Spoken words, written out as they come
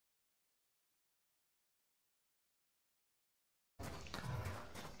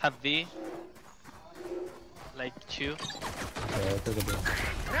Have V. Like 2. Yeah, take a bit.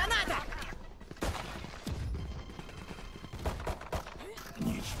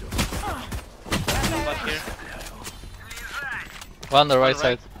 Back here. One on the right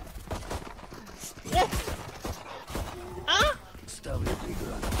side. Ah!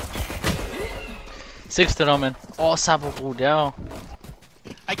 60 Roman. Åh, Sabo god, ja.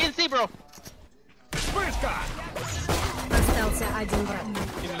 I can see, bro. Остался один враг.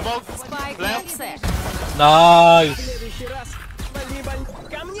 In smoke. Спайк Left. MELSER. Nice.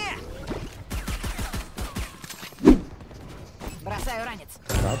 Бросаю ранец.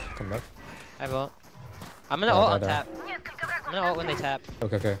 Come back. I won't. I'm gonna ult on tap. I'm gonna ult when they tap.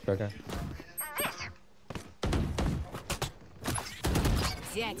 Okay.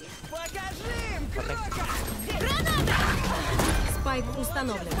 Взять их. Спайк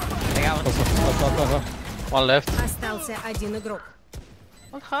установлен. I got one. One left. Остался один игрок.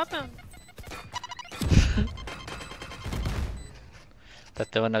 What happened?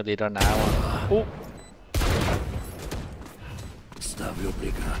 Tattevo nagdito na ako. Oh! Ставлю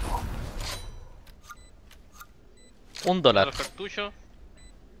бригаду. $1. Cartucho.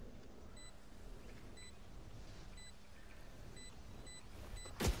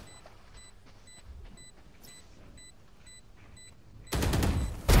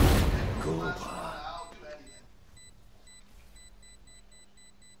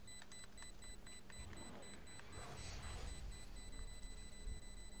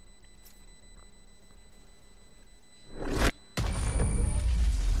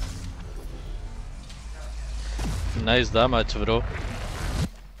 Nice damage, bro.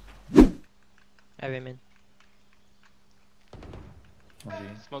 I have him in.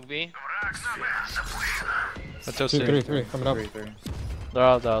 Smoke V. Let's go Three, see. coming up. They're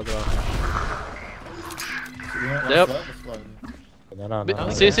out. Yep. No.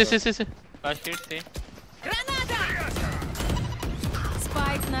 See. Flash here, see.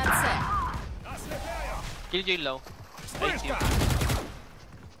 Спайк на С. Killjoy low. Thank you.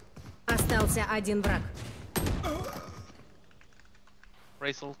 Остался один враг.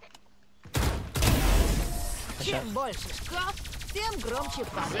 Raze ult. Чем больше шкаф, тем громче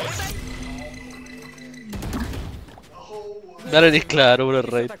падает. Där är det klaro och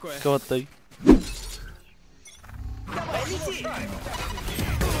raid. Kom åt dig.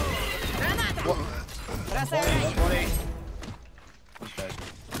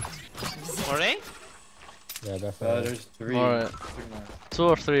 More A? Yeah, definitely. There's 3. Alright. 2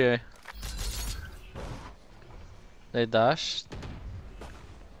 or 3 A. They dashed.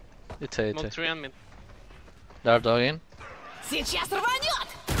 It's A. Smoke 3 on mid. They're dog in. Сейчас рванет!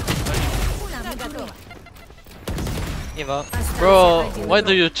 Нам готово. Evo. Bro, why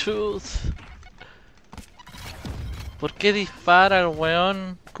do you choose? ¿Por qué disparan,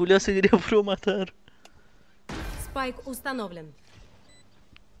 weón? Julio se quería puro matar. Спайк установлен.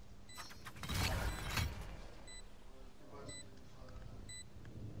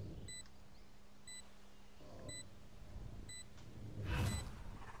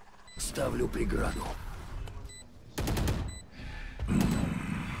 Ставлю преграду.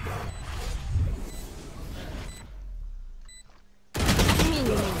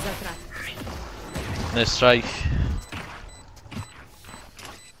 Минимум затрат. Nice strike.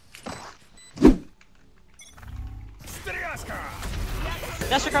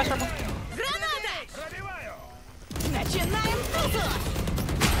 That's across purple. Начинаем пусу!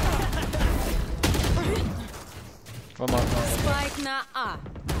 One more. Спайк на А.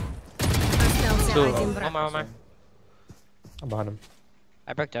 Остался Two. один One враг. more. I'm behind him.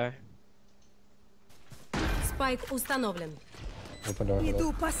 I broke door. Спайк установлен. Open door.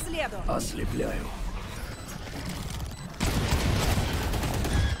 Иду по следу. Ослепляю.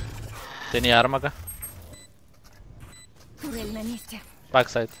 Tenía arma acá. Турель на месте.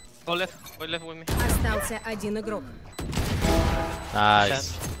 Backside. Go left with me. Остался один игрок.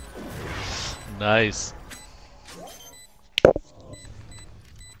 Nice. Nice.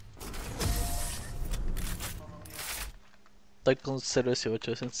 Estoy con 0.18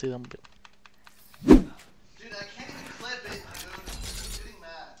 de sensibilidad. Dude, I can't even clip it, dude. I'm getting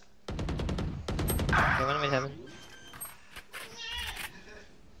mad. Okay, one mid heaven.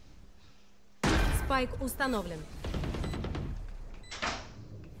 Спайк установлен.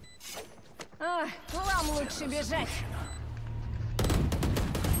 Вам лучше бежать.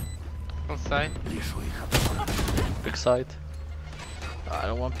 On side. Big side. I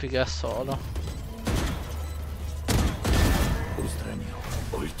don't want big ass solo. Устранил.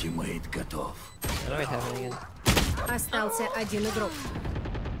 Ультимейт готов. One mid heaven again. Остался один игрок.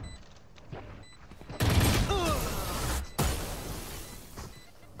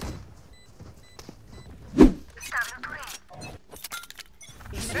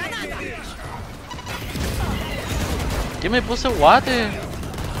 me puse guate?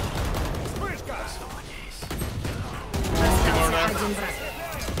 Остался один враг.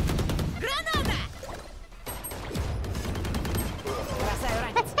 Граната! Бросаю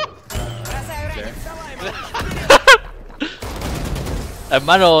ранить. Бросаю ранить.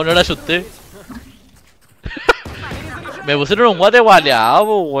 Hermano, no la asusté. Me pusieron un guate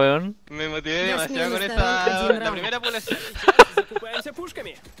gualeado, weón. Me motivé Dos demasiado con minutos, esa. один La раунд. primera población. Закупаемся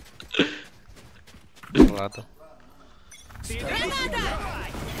пушками. Un rato.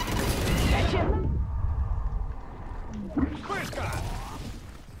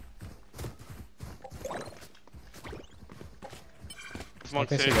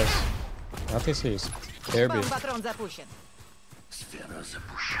 Smoke Nothing C, safe. guys. Nothing C. Air B. Патрон запущен. Сфера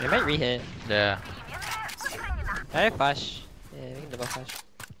запущена. You might re-hit. Yeah. I have flash. Yeah, we can double flash.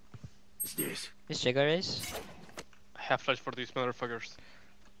 Здесь. Is Jiggle raise? I have flash for these motherfuckers.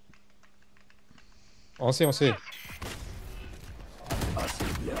 On C, on C.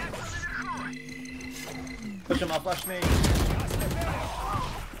 Push him off, flash me.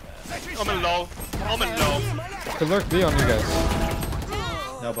 Omen low. Omen low. Could lurk B on you guys.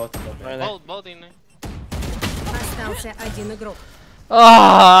 No, both. Both in. Остался один игрок.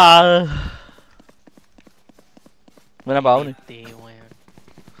 ¡Ah! Buena pa' Uni.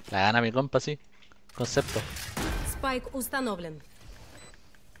 La gana mi compa, sí. Concepto. Спайк установлен.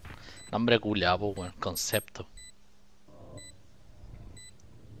 Nombre culiao, weón. Concepto.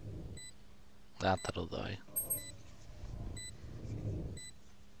 Ya hasta los dos ahí.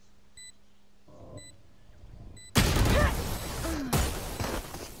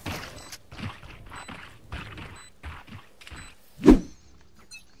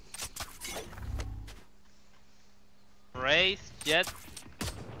 Raze, jet.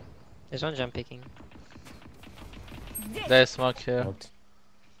 There's one jump picking. There's smoke here. Smoked.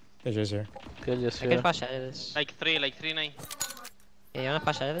 AJ's here. Kill just I can here. flash out of this. Like 3 9. Yeah, you wanna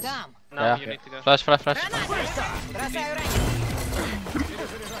flash out of this? Там. Now Yeah. you need to go. Flash, flash, flash. Бросаю ранить.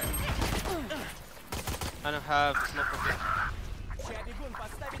 I don't have smoke for this.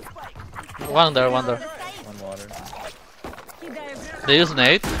 One there, one there. One water. They use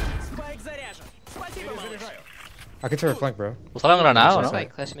nade. Спайк заряжен. Спасибо, малыш. I can turn a flank, bro. Usaron granada, ¿o Just no?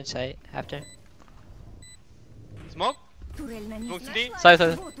 like close mid sight after. Smoke? Турель на Smoke city? Side,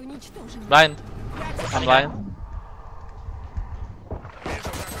 side. Вот уничтожен. Blind. I'm blind.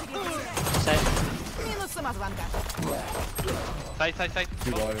 Sight. Минус самозванка. Side.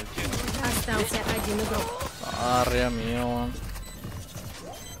 Two water. Остался один игрок. Arriba mío, weón.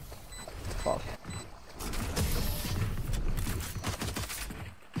 Fuck.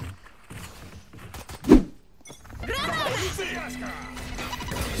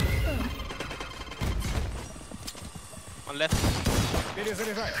 On left.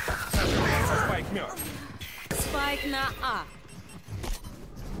 Перезаряжаю. Спайк мертв. Спайк на А.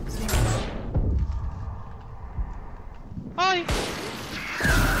 Ay!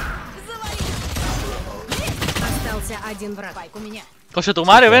 Остался один враг. Спайк у меня. Coche tu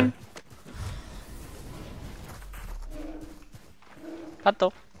madre, ven.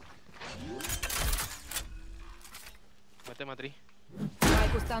 Tanto. Mate matri.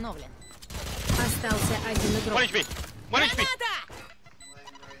 Спайк установлен. Остался один 1 игрок. HP! 1 HP! Граната!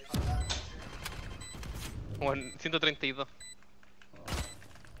 132.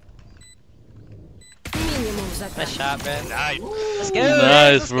 Минимум Nice затрат. shot, bro. Nice! Let's go!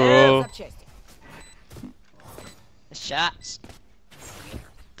 Nice, bro. Запчасти. Nice shots.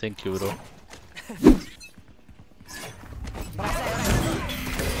 Thank you, bro. Бросаю ранить.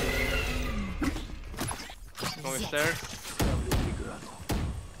 Going stairs.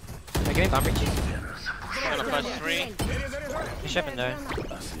 Give me bomb breach. Gonna flash 3. You ship in there.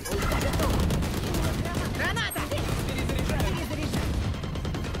 Граната! Перезаряжаю.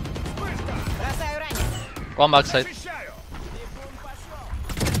 Бросаю ранить. One backside.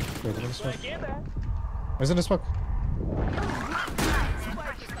 Wait, let me smoke. Where's in the smoke?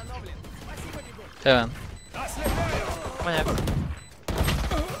 Heaven. Come on, Evan.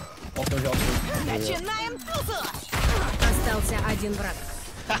 Also, he also. Начинаем тусу! Остался один враг.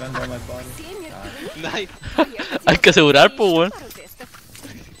 Vent on my body. Nice! Hay que asegurar, pues, weón. Пару тестов.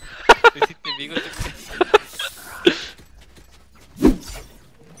 Lo hiciste bien, güey.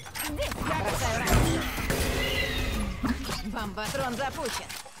 Бросаю ранить. Бомбатрон запущен.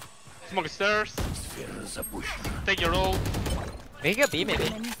 Smoke stairs. Сфера запущена. Take your ult. We can go B maybe.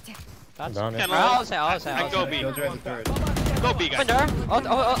 На месте. I'm down, yeah. Can I'll say, I'll say, And I'll go say. B. Killjoy has a turret. Go B, Open guys. door.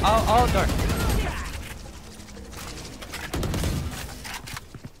 Oh, door.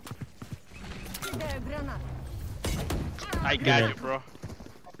 Кидаю гранату. I got you, bro.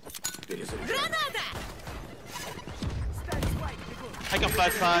 Перезаряжаю. Граната! I can fly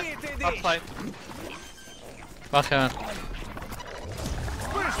side. Outside. Back here.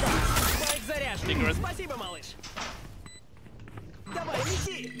 Спайк заряжен. Secret. Спасибо, малыш. Давай,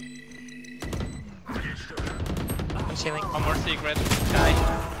 лети. One ceiling. One more secret. Sky.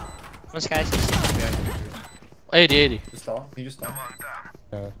 One sky. 80, 80. Just stall. You just stall.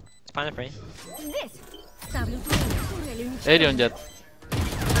 Yeah. Spawner free. Здесь. Ставлю турель уничтожен. 80 on jet.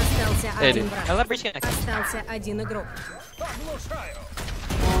 Остался один враг. I love breach connect. Остался один игрок. Оглушаю.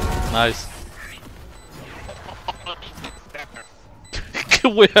 Nice. Qué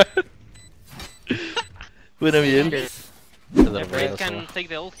wea. Buena miel. If Raze can take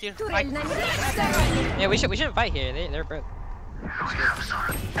the ult here. Турель на месте. Yeah, we shouldn't fight here. They're broke.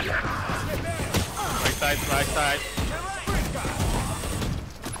 Right side.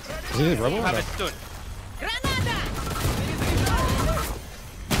 Is he the rebel? or Have no? a stun.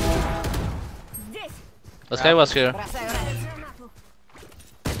 Здесь. The sky was here. Бросаю гранату.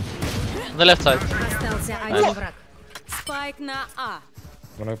 On the left side. Остался один враг. Спайк на А.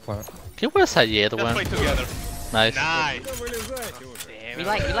 I'm gonna plant. ¿Qué wea es ayer, Let's weón? play together. Nice. Nice. Вылезайте уже. You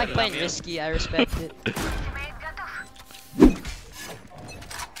like playing risky. I respect it.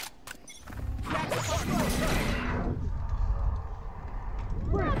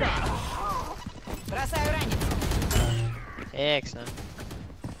 Бросаю ранец. Excellent.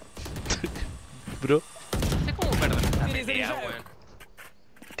 Bro, No sé cómo perder esta pelea, weón.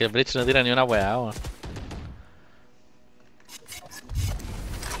 que el Bridge no tira ni una wea, weón.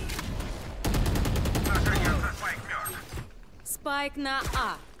 Спайк на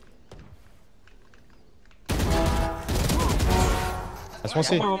А. That's one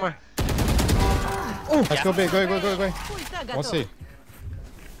C. Let's go big. Go. Пульта One готова. C.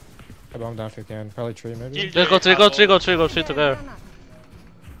 I bomb down if you can. Probably tree maybe. Kill Let's go, three together.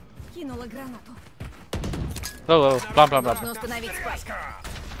 Кинула гранату. Go. Plan. Нужно установить спайк.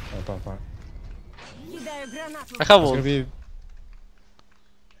 Plant. Кидаю гранату. I have It's gonna one. be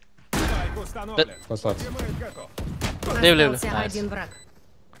Спайк установлен. close left. Тиммейт готов. Leave. Остался Nice. один враг.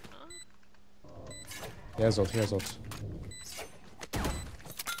 He has ult.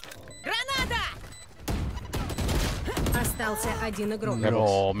 Граната! Остался один игрок.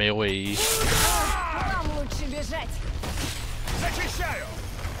 No, me wey. Вам лучше бежать. Зачищаю.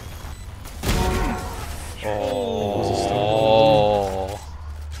 Oh.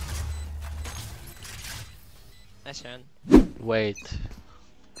 Nice run. Wait.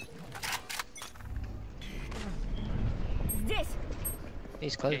 Здесь.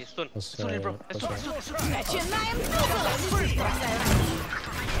 He's Okay, close. stun. Let's, Stun, bro. let's Stun. Начинаем двигаться. Бросаю ранец.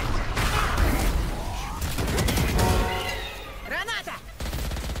 Граната!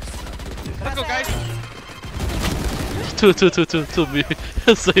 Let's go, guys. Tú,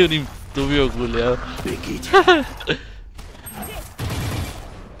 soy un estúpido culiao.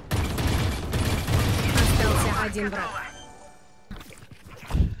 Остался один враг.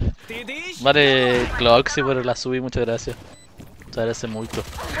 Ты дышь? Vale, Cloxy, pero la subí, muchas gracias. Te agradece mucho.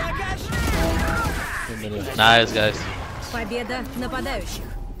 Bienvenido. Nice, guys. Победа нападающих.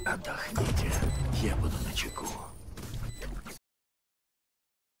 Отдохните. Я буду